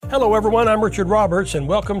Hello, everyone. I'm Richard Roberts, and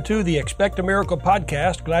welcome to the Expect a Miracle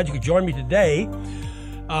podcast. Glad you could join me today.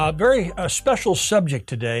 Very special subject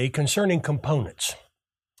today concerning components.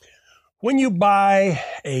 When you buy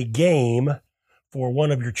a game for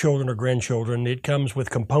one of your children or grandchildren, it comes with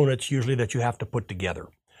components usually that you have to put together.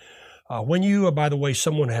 When you, by the way,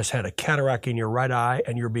 someone has had a cataract in your right eye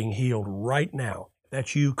and you're being healed right now,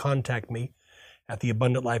 that's you, contact me at the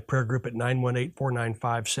Abundant Life Prayer Group at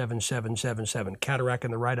 918-495-7777. Cataract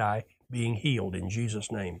in the right eye, being healed in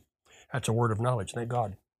Jesus' name. That's a word of knowledge, thank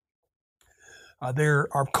God. There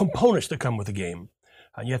are components that come with the game.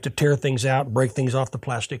 You have to tear things out, break things off the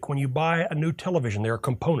plastic. When you buy a new television, there are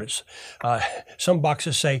components. Some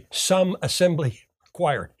boxes say, some assembly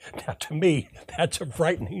required. Now, to me, that's a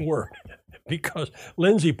frightening word because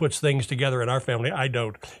Lindsay puts things together in our family. I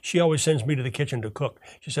don't. She always sends me to the kitchen to cook.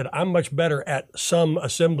 She said, I'm much better at some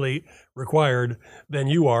assembly required than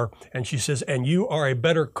you are. And she says, and you are a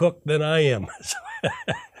better cook than I am.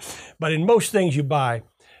 But in most things you buy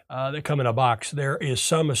that come in a box, there is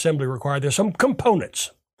some assembly required. There's some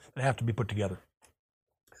components that have to be put together.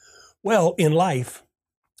 Well, in life,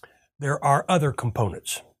 there are other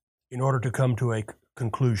components in order to come to a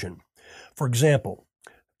conclusion. For example,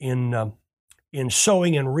 in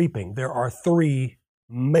sowing and reaping, there are three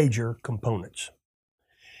major components.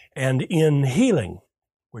 And in healing,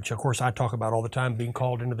 which of course I talk about all the time, being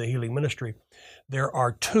called into the healing ministry, there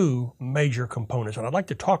are two major components. And I'd like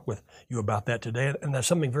to talk with you about that today. And that's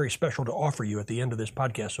something very special to offer you at the end of this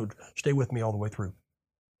podcast. So stay with me all the way through.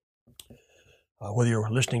 Whether you're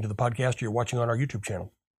listening to the podcast or you're watching on our YouTube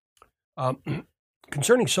channel.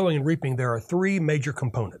 Concerning sowing and reaping, there are three major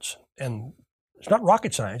components. And it's not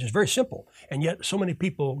rocket science, it's very simple. And yet so many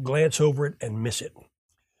people glance over it and miss it.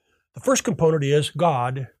 The first component is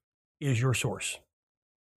God is your source.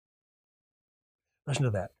 Listen to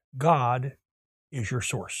that. God is your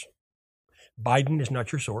source. Biden is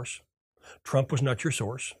not your source. Trump was not your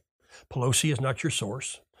source. Pelosi is not your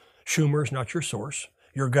source. Schumer is not your source.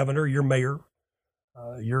 Your governor, your mayor,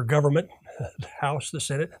 your government, the House, the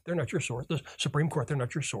Senate, they're not your source. The Supreme Court, they're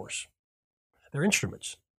not your source. They're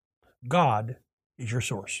instruments. God is your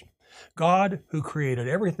source. God, who created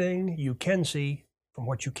everything you can see from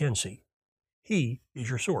what you can see. He is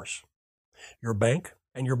your source. Your bank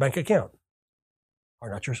and your bank account are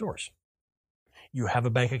not your source. You have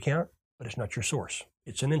a bank account, but it's not your source.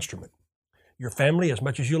 It's an instrument. Your family, as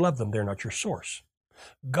much as you love them, they're not your source.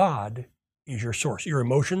 God is your source. Your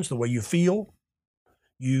emotions, the way you feel,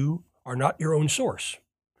 you are not your own source.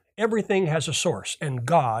 Everything has a source, and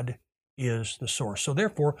God is the source. So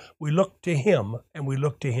therefore, we look to Him, and we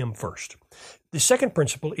look to Him first. The second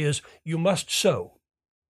principle is you must sow.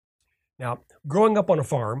 Now, growing up on a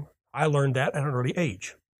farm, I learned that at an early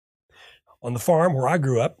age. On the farm where I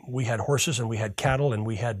grew up, we had horses and we had cattle and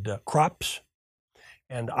we had crops.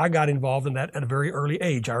 And I got involved in that at a very early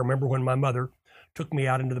age. I remember when my mother took me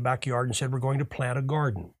out into the backyard and said, we're going to plant a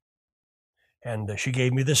garden. And she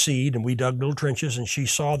gave me the seed and we dug little trenches and she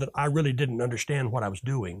saw that I really didn't understand what I was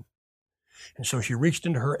doing. And so she reached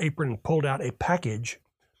into her apron and pulled out a package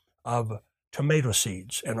of tomato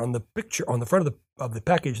seeds. And on the picture, on the front of the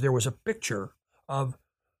package, there was a picture of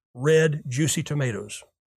red, juicy tomatoes.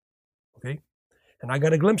 Okay? And I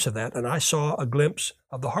got a glimpse of that, and I saw a glimpse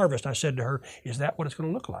of the harvest. I said to her, is that what it's going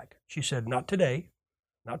to look like? She said, not today,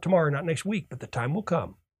 not tomorrow, not next week, but the time will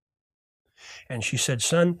come. And she said,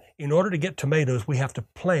 son, in order to get tomatoes, we have to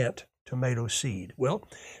plant tomato seed. Well,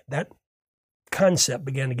 that concept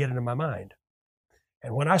began to get into my mind.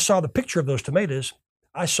 And when I saw the picture of those tomatoes,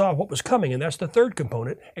 I saw what was coming, and that's the third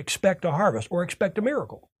component, expect a harvest or expect a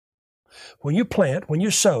miracle. When you plant, when you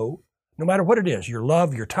sow, no matter what it is, your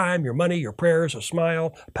love, your time, your money, your prayers, a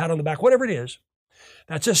smile, a pat on the back, whatever it is,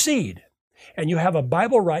 that's a seed. And you have a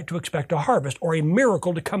Bible right to expect a harvest or a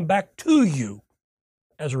miracle to come back to you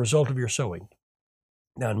as a result of your sowing.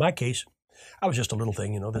 Now, in my case, I was just a little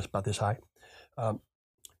thing, this about this high.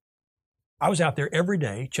 I was out there every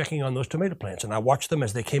day checking on those tomato plants, and I watched them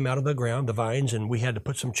as they came out of the ground, the vines, and we had to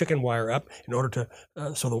put some chicken wire up in order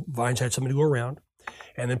to, so the vines had something to go around.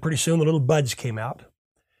 And then pretty soon the little buds came out.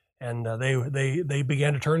 And they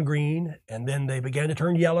began to turn green, and then they began to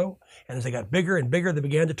turn yellow. And as they got bigger and bigger, they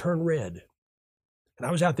began to turn red. And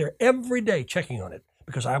I was out there every day checking on it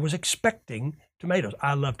because I was expecting tomatoes.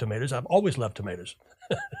 I love tomatoes. I've always loved tomatoes.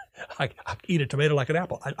 I eat a tomato like an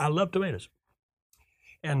apple. I love tomatoes.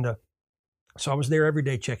 And so I was there every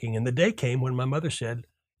day checking. And the day came when my mother said,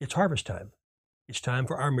 it's harvest time. It's time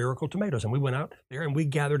for our miracle tomatoes. And we went out there and we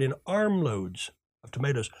gathered in armloads of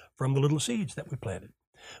tomatoes from the little seeds that we planted.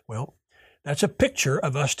 Well, that's a picture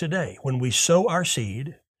of us today. When we sow our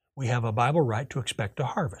seed, we have a Bible right to expect a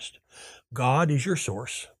harvest. God is your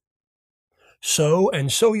source. Sow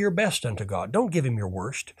and sow your best unto God. Don't give Him your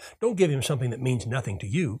worst. Don't give Him something that means nothing to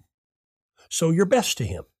you. Sow your best to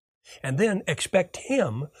Him. And then expect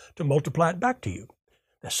Him to multiply it back to you.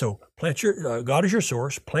 So God is your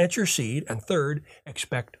source, plant your seed, and third,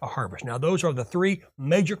 expect a harvest. Now those are the three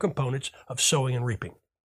major components of sowing and reaping.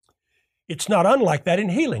 It's not unlike that in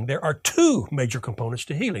healing. There are two major components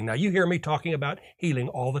to healing. Now, you hear me talking about healing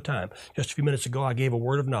all the time. Just a few minutes ago, I gave a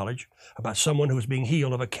word of knowledge about someone who was being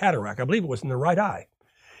healed of a cataract. I believe it was in the right eye.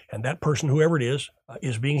 And that person, whoever it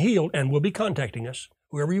is being healed and will be contacting us.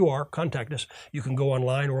 Whoever you are, contact us. You can go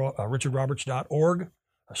online or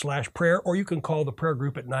richardroberts.org/prayer, or you can call the prayer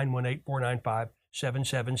group at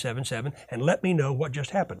 918-495-7777 and let me know what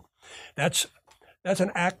just happened. That's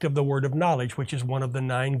an act of the word of knowledge, which is one of the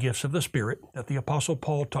 9 gifts of the Spirit that the Apostle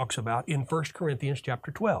Paul talks about in 1 Corinthians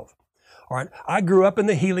chapter 12. All right, I grew up in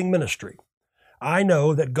the healing ministry. I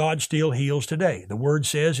know that God still heals today. The word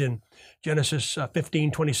says in Genesis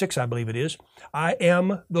 15:26, I believe it is, I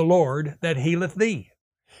am the Lord that healeth thee.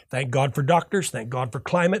 Thank God for doctors. Thank God for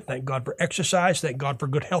climate. Thank God for exercise. Thank God for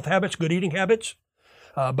good health habits, good eating habits.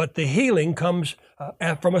 But the healing comes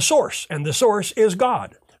from a source, and the source is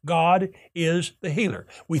God. God is the healer.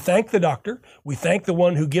 We thank the doctor. We thank the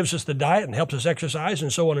one who gives us the diet and helps us exercise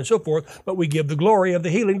and so on and so forth, but we give the glory of the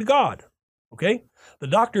healing to God. Okay? The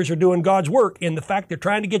doctors are doing God's work in the fact they're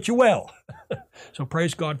trying to get you well. So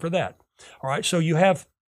praise God for that. All right, so you have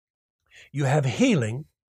healing,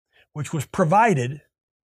 which was provided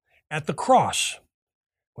at the cross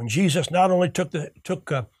when Jesus not only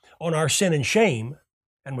took on our sin and shame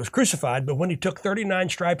and was crucified, but when He took 39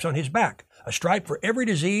 stripes on His back, a stripe for every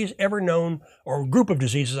disease ever known, or group of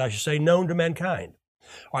diseases, I should say, known to mankind.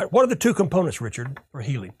 All right, what are the two components, Richard, for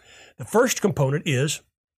healing? The first component is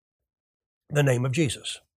the name of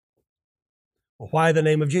Jesus. Well, why the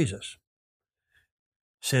name of Jesus?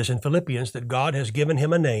 It says in Philippians that God has given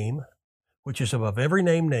Him a name which is above every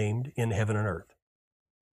name named in heaven and earth.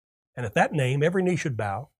 And at that name, every knee should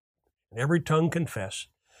bow and every tongue confess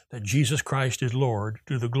that Jesus Christ is Lord,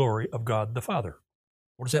 to the glory of God the Father.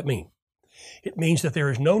 What does that mean? It means that there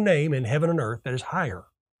is no name in heaven and earth that is higher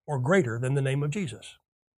or greater than the name of Jesus.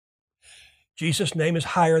 Jesus' name is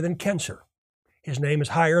higher than cancer. His name is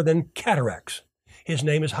higher than cataracts. His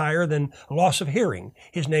name is higher than loss of hearing.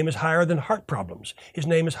 His name is higher than heart problems. His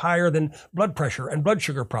name is higher than blood pressure and blood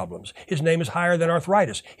sugar problems. His name is higher than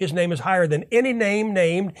arthritis. His name is higher than any name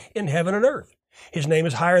named in heaven and earth. His name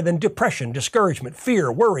is higher than depression, discouragement,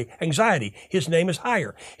 fear, worry, anxiety. His name is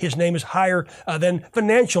higher. His name is higher than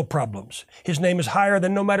financial problems. His name is higher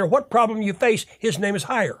than no matter what problem you face, His name is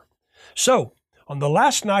higher. So, on the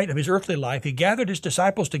last night of His earthly life, He gathered His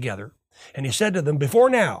disciples together, and He said to them, before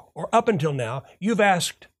now, or up until now, you've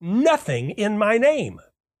asked nothing in my name.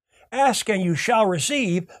 Ask and you shall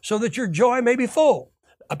receive, so that your joy may be full.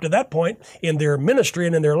 Up to that point, in their ministry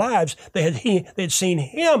and in their lives, they had seen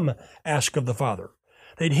Him ask of the Father.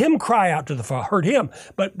 They'd Him cry out to the Father, heard Him,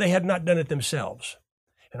 but they had not done it themselves.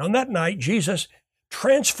 And on that night, Jesus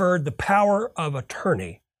transferred the power of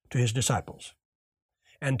attorney to His disciples.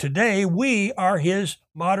 And today, we are His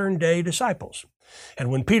modern-day disciples. And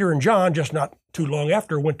when Peter and John, just not too long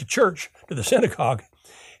after, went to church, to the synagogue,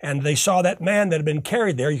 and they saw that man that had been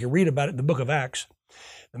carried there, you can read about it in the book of Acts.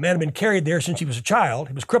 The man had been carried there since he was a child.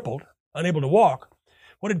 He was crippled, unable to walk.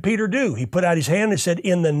 What did Peter do? He put out his hand and said,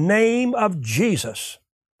 in the name of Jesus,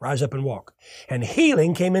 rise up and walk. And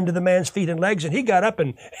healing came into the man's feet and legs, and he got up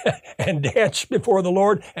and, and danced before the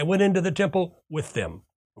Lord and went into the temple with them.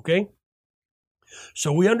 Okay?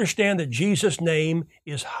 So we understand that Jesus' name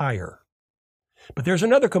is higher. But there's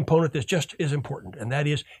another component that's just as important, and that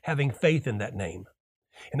is having faith in that name.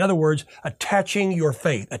 In other words, attaching your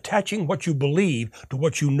faith, attaching what you believe to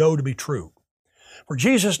what you know to be true. For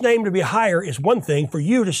Jesus' name to be higher is one thing. For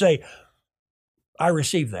you to say, I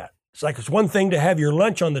receive that. It's like it's one thing to have your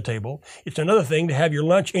lunch on the table. It's another thing to have your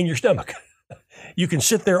lunch in your stomach. You can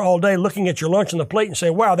sit there all day looking at your lunch on the plate and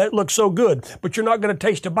say, wow, that looks so good, but you're not going to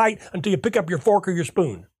taste a bite until you pick up your fork or your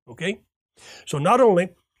spoon. Okay? So not only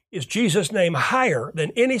is Jesus' name higher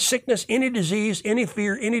than any sickness, any disease, any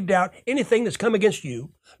fear, any doubt, anything that's come against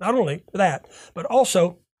you. Not only that, but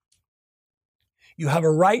also you have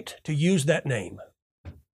a right to use that name.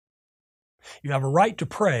 You have a right to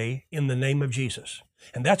pray in the name of Jesus.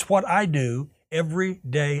 And that's what I do every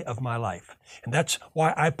day of my life. And that's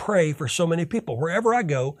why I pray for so many people. Wherever I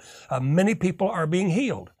go, many people are being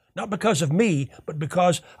healed. Not because of me, but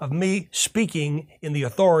because of me speaking in the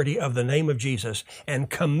authority of the name of Jesus and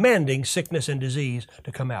commanding sickness and disease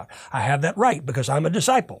to come out. I have that right because I'm a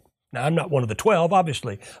disciple. Now, I'm not one of the 12,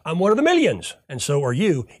 obviously. I'm one of the millions, and so are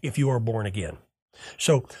you if you are born again.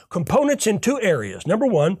 So components in two areas. Number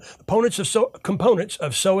one, components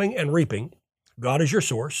of sowing and reaping. God is your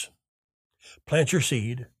source. Plant your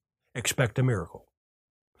seed. Expect a miracle.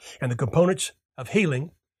 And the components of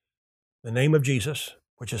healing, the name of Jesus,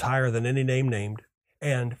 which is higher than any name named,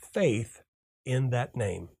 and faith in that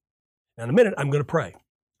name. Now, in a minute, I'm going to pray.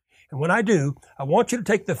 And when I do, I want you to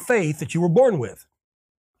take the faith that you were born with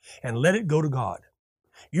and let it go to God.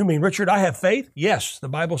 You mean, Richard, I have faith? Yes, the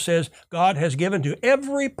Bible says God has given to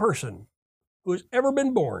every person who has ever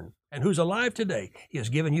been born and who's alive today, He has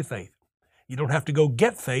given you faith. You don't have to go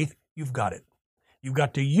get faith, you've got it. You've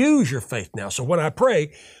got to use your faith now. So when I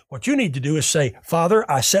pray, what you need to do is say, Father,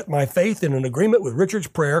 I set my faith in an agreement with Richard's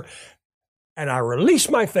prayer, and I release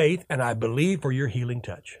my faith, and I believe for your healing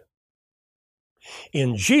touch.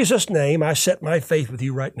 In Jesus' name, I set my faith with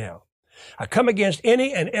you right now. I come against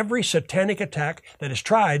any and every satanic attack that has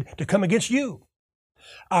tried to come against you.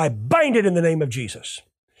 I bind it in the name of Jesus.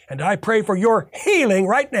 And I pray for your healing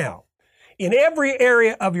right now in every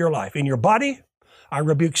area of your life. In your body, I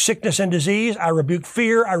rebuke sickness and disease. I rebuke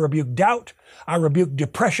fear. I rebuke doubt. I rebuke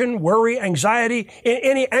depression, worry, anxiety. In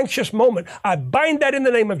any anxious moment, I bind that in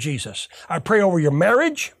the name of Jesus. I pray over your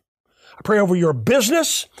marriage. I pray over your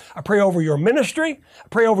business. I pray over your ministry. I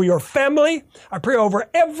pray over your family. I pray over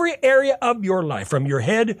every area of your life, from your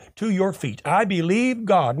head to your feet. I believe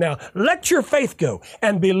God. Now, let your faith go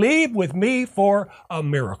and believe with me for a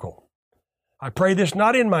miracle. I pray this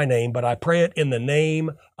not in my name, but I pray it in the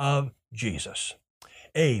name of Jesus.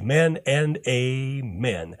 Amen and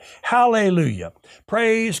amen. Hallelujah.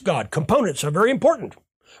 Praise God. Components are very important.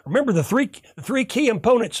 Remember the three key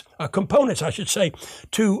components,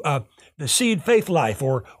 to the seed faith life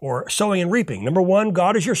or sowing and reaping. Number one,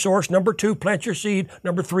 God is your source. Number two, plant your seed.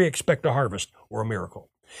 Number three, expect a harvest or a miracle.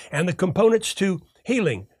 And the components to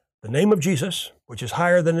healing, the name of Jesus, which is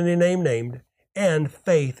higher than any name named, and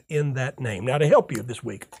faith in that name. Now, to help you this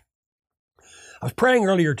week, I was praying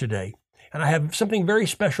earlier today, and I have something very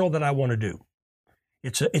special that I want to do.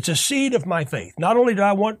 It's a seed of my faith. Not only do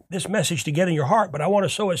I want this message to get in your heart, but I want to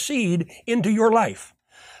sow a seed into your life.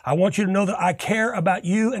 I want you to know that I care about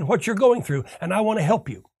you and what you're going through, and I want to help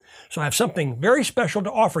you. So I have something very special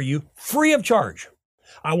to offer you, free of charge.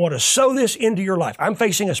 I want to sow this into your life. I'm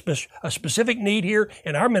facing a specific need here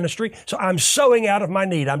in our ministry, so I'm sowing out of my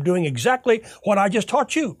need. I'm doing exactly what I just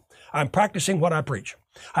taught you. I'm practicing what I preach.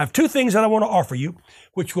 I have two things that I want to offer you,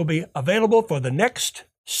 which will be available for the next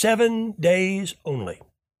 7 days only.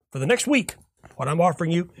 For the next week, what I'm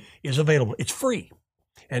offering you is available. It's free.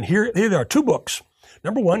 And here there are two books.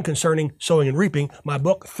 Number one, concerning sowing and reaping, my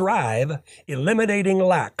book, Thrive, Eliminating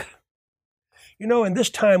Lack. You know, in this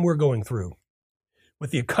time we're going through, with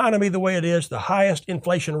the economy the way it is, the highest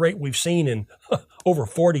inflation rate we've seen in over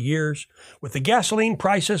 40 years, with the gasoline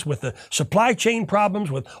prices, with the supply chain problems,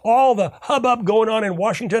 with all the hubbub going on in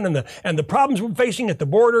Washington and the problems we're facing at the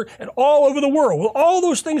border and all over the world, with all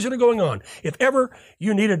those things that are going on. If ever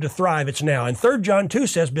you needed to thrive, it's now. And 3 John 2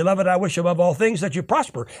 says, Beloved, I wish above all things that you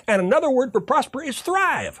prosper. And another word for prosper is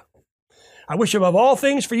thrive. I wish above all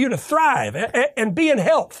things for you to thrive and be in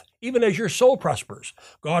health, even as your soul prospers.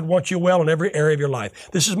 God wants you well in every area of your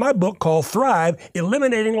life. This is my book called Thrive,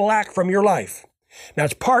 Eliminating Lack from Your Life. Now,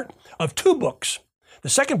 it's part of 2 books. The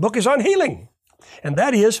second book is on healing, and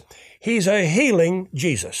that is, He's a Healing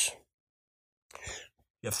Jesus.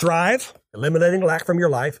 You have Thrive, Eliminating Lack from Your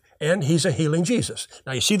Life, and He's a Healing Jesus.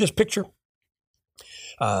 Now, you see this picture?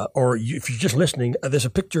 If you're just listening, there's a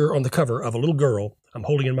picture on the cover of a little girl I'm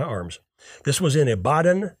holding in my arms. This was in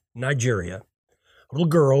Ibadan, Nigeria. A little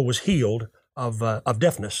girl was healed of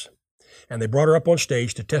deafness, and they brought her up on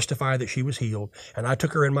stage to testify that she was healed, and I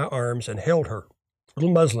took her in my arms and held her.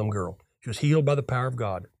 Little Muslim girl. She was healed by the power of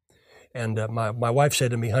God. And my wife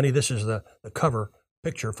said to me, honey, this is the cover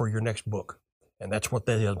picture for your next book. And that's what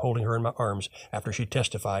that is, holding her in my arms after she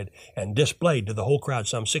testified and displayed to the whole crowd,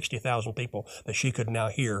 some 60,000 people, that she could now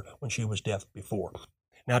hear when she was deaf before.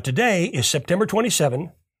 Now, today is September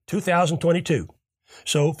 27, 2022.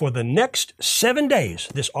 So for the next 7 days,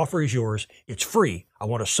 this offer is yours. It's free. I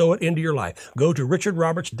want to sow it into your life. Go to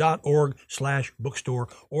richardroberts.org/bookstore.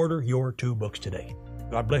 Order your 2 books today.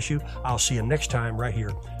 God bless you. I'll see you next time right here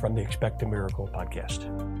from the Expect a Miracle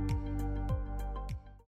podcast.